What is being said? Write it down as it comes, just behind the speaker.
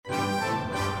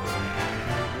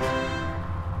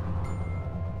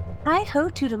Hi-ho,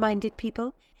 Tudor-minded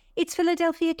people. It's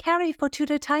Philadelphia Carrie for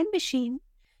Tudor Time Machine.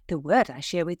 The word I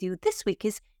share with you this week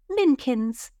is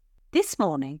minkins. This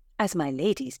morning, as my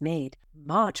lady's maid,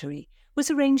 Marjorie, was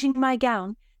arranging my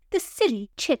gown, the silly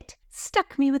chit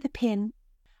stuck me with a pin.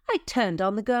 I turned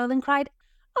on the girl and cried,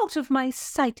 "Out of my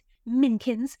sight,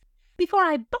 minkins, before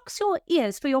I box your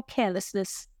ears for your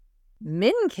carelessness."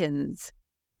 Minkins?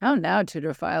 How now,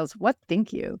 Tudorphiles, what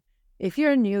think you? If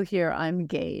you're new here, I'm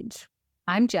Gage.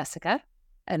 I'm Jessica.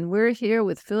 And we're here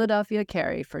with Philadelphia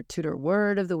Carrie for Tudor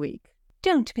Word of the Week.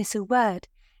 Don't miss a word,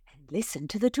 and listen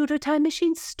to the Tudor Time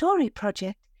Machine Story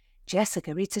Project.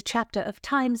 Jessica reads a chapter of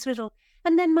Time's Riddle,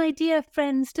 and then my dear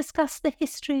friends discuss the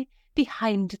history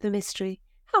behind the mystery.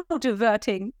 How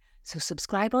diverting! So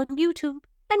subscribe on YouTube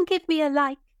and give me a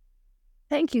like.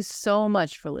 Thank you so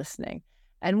much for listening.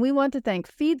 And we want to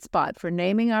thank FeedSpot for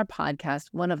naming our podcast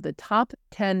one of the top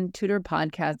 10 Tudor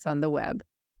podcasts on the web.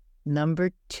 Number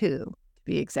 2, to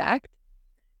be exact.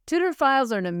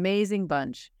 Tudorphiles are an amazing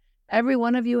bunch. Every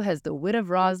one of you has the wit of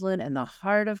Rosalind and the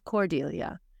heart of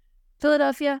Cordelia.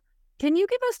 Philadelphia, can you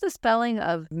give us the spelling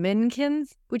of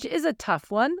minkins, which is a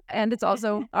tough one, and it's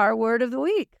also our word of the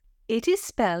week? It is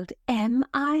spelled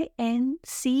M-I-N-C-K-I-N-S.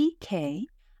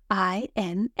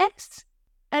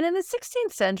 And in the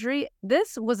 16th century,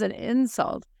 this was an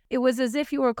insult. It was as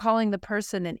if you were calling the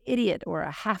person an idiot or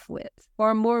a half-wit.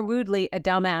 Or more rudely, a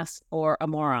dumbass or a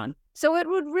moron. So it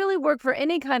would really work for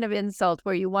any kind of insult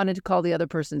where you wanted to call the other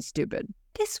person stupid.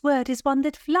 This word is one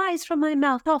that flies from my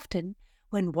mouth often.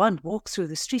 When one walks through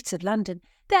the streets of London,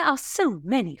 there are so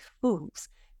many fools.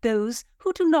 Those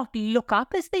who do not look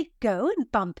up as they go and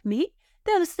bump me.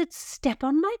 Those that step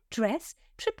on my dress,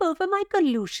 trip over my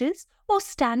galooshes, or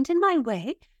stand in my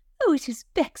way. Oh, it is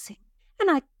vexing, and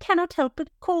I cannot help but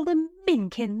call them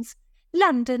minkins.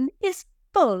 London is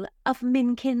full of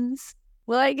minkins.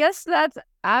 Well, I guess that's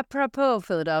apropos,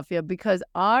 Philadelphia, because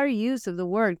our use of the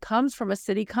word comes from a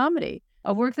city comedy,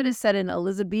 a work that is set in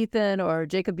Elizabethan or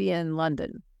Jacobean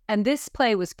London. And this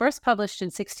play was first published in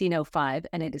 1605,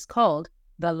 and it is called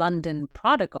The London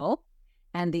Prodigal.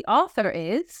 And the author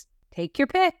is, take your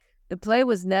pick. The play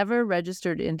was never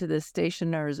registered into the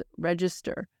Stationers'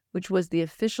 Register, which was the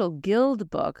official guild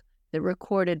book that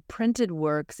recorded printed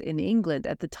works in England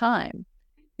at the time.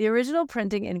 The original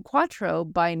printing in quarto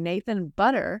by Nathan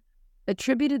Butter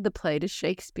attributed the play to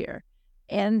Shakespeare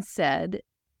and said,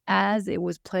 as it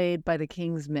was played by the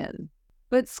king's men.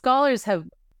 But scholars have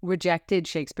rejected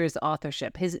Shakespeare's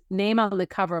authorship. His name on the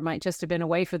cover might just have been a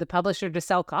way for the publisher to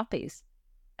sell copies.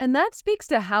 And that speaks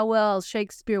to how well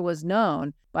Shakespeare was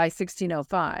known by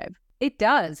 1605. It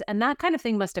does, and that kind of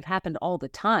thing must have happened all the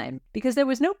time because there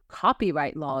was no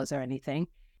copyright laws or anything.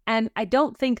 And I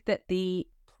don't think that the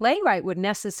playwright would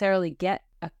necessarily get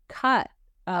a cut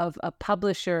of a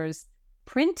publisher's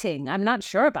printing. I'm not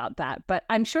sure about that, but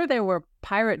I'm sure there were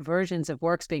pirate versions of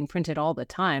works being printed all the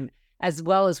time, as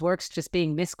well as works just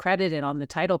being miscredited on the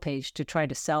title page to try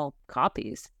to sell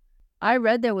copies. I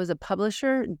read there was a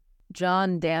publisher,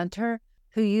 John Danter,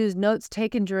 who used notes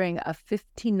taken during a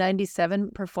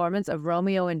 1597 performance of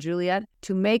Romeo and Juliet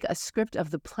to make a script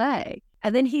of the play.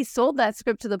 And then he sold that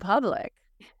script to the public.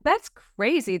 That's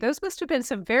crazy. Those must have been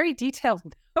some very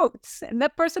detailed notes. And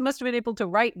that person must have been able to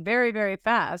write very, very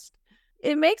fast.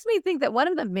 It makes me think that one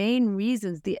of the main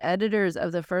reasons the editors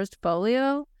of the first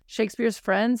folio, Shakespeare's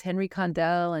friends, Henry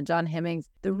Condell and John Hemmings,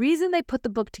 the reason they put the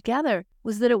book together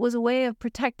was that it was a way of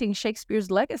protecting Shakespeare's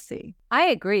legacy. I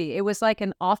agree. It was like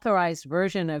an authorized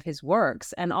version of his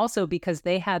works. And also because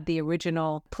they had the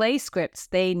original play scripts,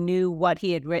 they knew what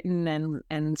he had written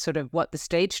and sort of what the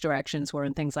stage directions were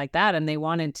and things like that. And they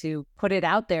wanted to put it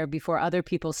out there before other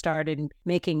people started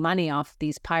making money off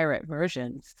these pirate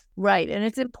versions. Right. And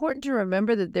it's important to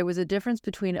remember that there was a difference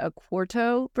between a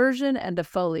quarto version and a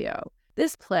folio.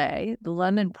 This play, The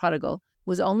London Prodigal,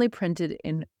 was only printed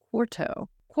in quarto.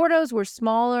 Quartos were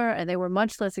smaller and they were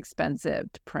much less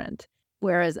expensive to print,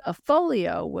 whereas a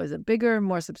folio was a bigger,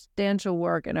 more substantial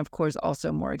work and, of course,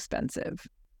 also more expensive.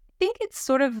 I think it's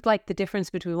sort of like the difference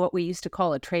between what we used to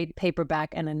call a trade paperback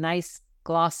and a nice,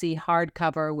 glossy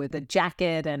hardcover with a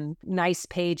jacket and nice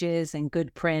pages and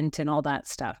good print and all that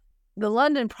stuff. The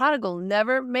London Prodigal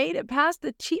never made it past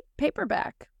the cheap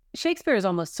paperback. Shakespeare is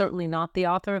almost certainly not the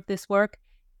author of this work,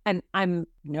 and I'm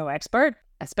no expert,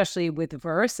 especially with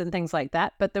verse and things like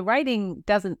that, but the writing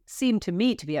doesn't seem to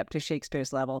me to be up to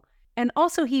Shakespeare's level. And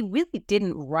also, he really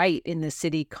didn't write in the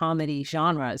city comedy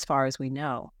genre, as far as we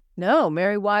know. No,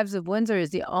 Merry Wives of Windsor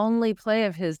is the only play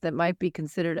of his that might be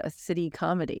considered a city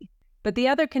comedy. But the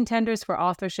other contenders for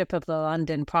authorship of the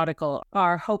London Prodigal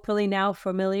are hopefully now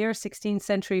familiar 16th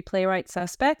century playwright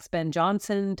suspects: Ben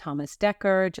Jonson, Thomas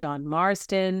Dekker, John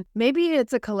Marsden. Maybe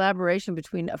it's a collaboration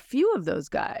between a few of those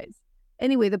guys.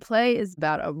 Anyway, the play is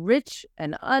about a rich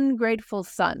and ungrateful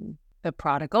son. The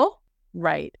prodigal?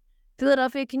 Right.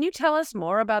 Philadelphia, can you tell us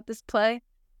more about this play?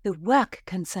 The work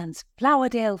concerns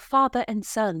Flowerdale, father and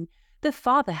son. The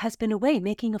father has been away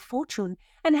making a fortune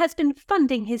and has been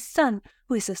funding his son,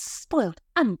 who is a spoilt,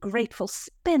 ungrateful,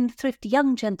 spendthrift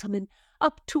young gentleman,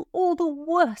 up to all the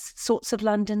worst sorts of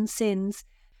London sins.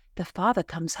 The father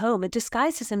comes home and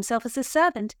disguises himself as a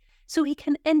servant so he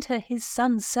can enter his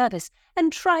son's service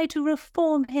and try to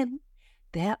reform him.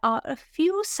 There are a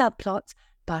few subplots,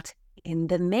 but in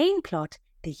the main plot,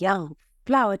 the young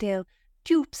Flowerdale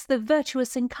dupes the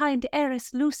virtuous and kind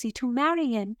heiress Lucy to marry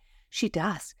him. She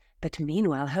does, but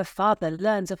meanwhile her father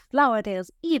learns of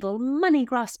Flowerdale's evil,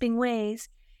 money-grasping ways.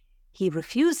 He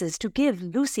refuses to give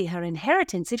Lucy her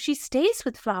inheritance if she stays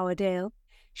with Flowerdale.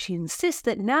 She insists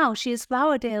that now she is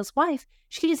Flowerdale's wife,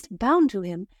 she is bound to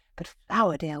him, but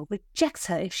Flowerdale rejects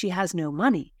her if she has no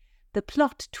money. The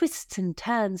plot twists and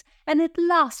turns, and at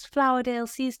last Flowerdale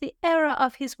sees the error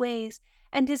of his ways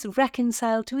and is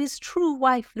reconciled to his true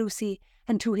wife Lucy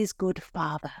and to his good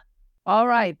father. All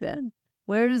right, then.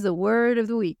 Where does the word of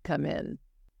the week come in?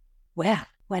 Well,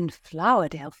 when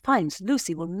Flowerdale finds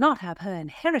Lucy will not have her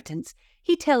inheritance,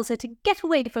 he tells her to get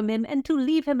away from him and to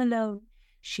leave him alone.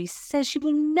 She says she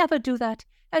will never do that,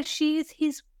 as she is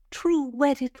his true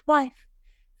wedded wife.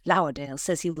 Flowerdale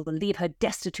says he will leave her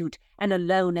destitute and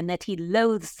alone, and that he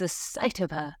loathes the sight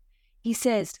of her. He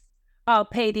says, "I'll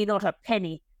pay thee not a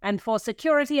penny, and for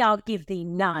security I'll give thee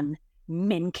none.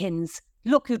 Minkins,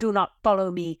 look you do not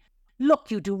follow me. Look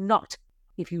you do not.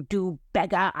 If you do,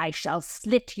 beggar, I shall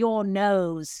slit your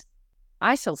nose."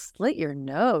 I shall slit your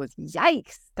nose.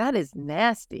 Yikes, that is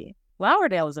nasty.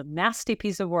 Flowerdale is a nasty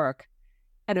piece of work.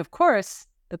 And of course,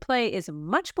 the play is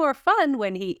much more fun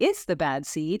when he is the bad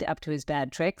seed up to his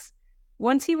bad tricks.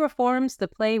 Once he reforms, the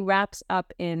play wraps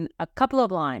up in a couple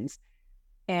of lines.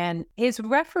 And his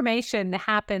reformation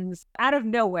happens out of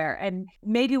nowhere and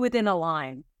maybe within a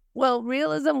line. Well,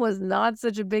 realism was not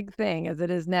such a big thing as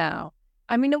it is now.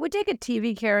 I mean, it would take a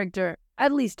TV character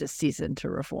at least a season to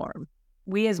reform.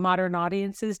 We as modern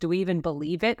audiences, do we even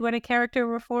believe it when a character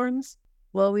reforms?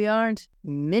 Well, we aren't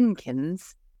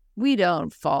minkins. We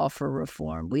don't fall for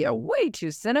reform. We are way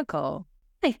too cynical.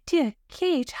 My dear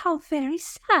Gage, how very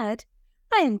sad.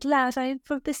 I am glad I am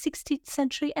from the 16th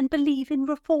century and believe in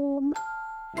reform.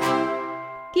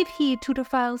 Give heed,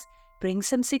 Tudorphiles. Bring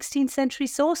some 16th century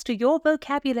sauce to your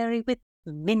vocabulary with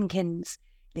minkins.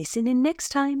 Listen in next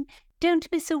time.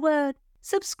 Don't miss a word.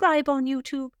 Subscribe on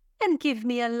YouTube and give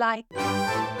me a like.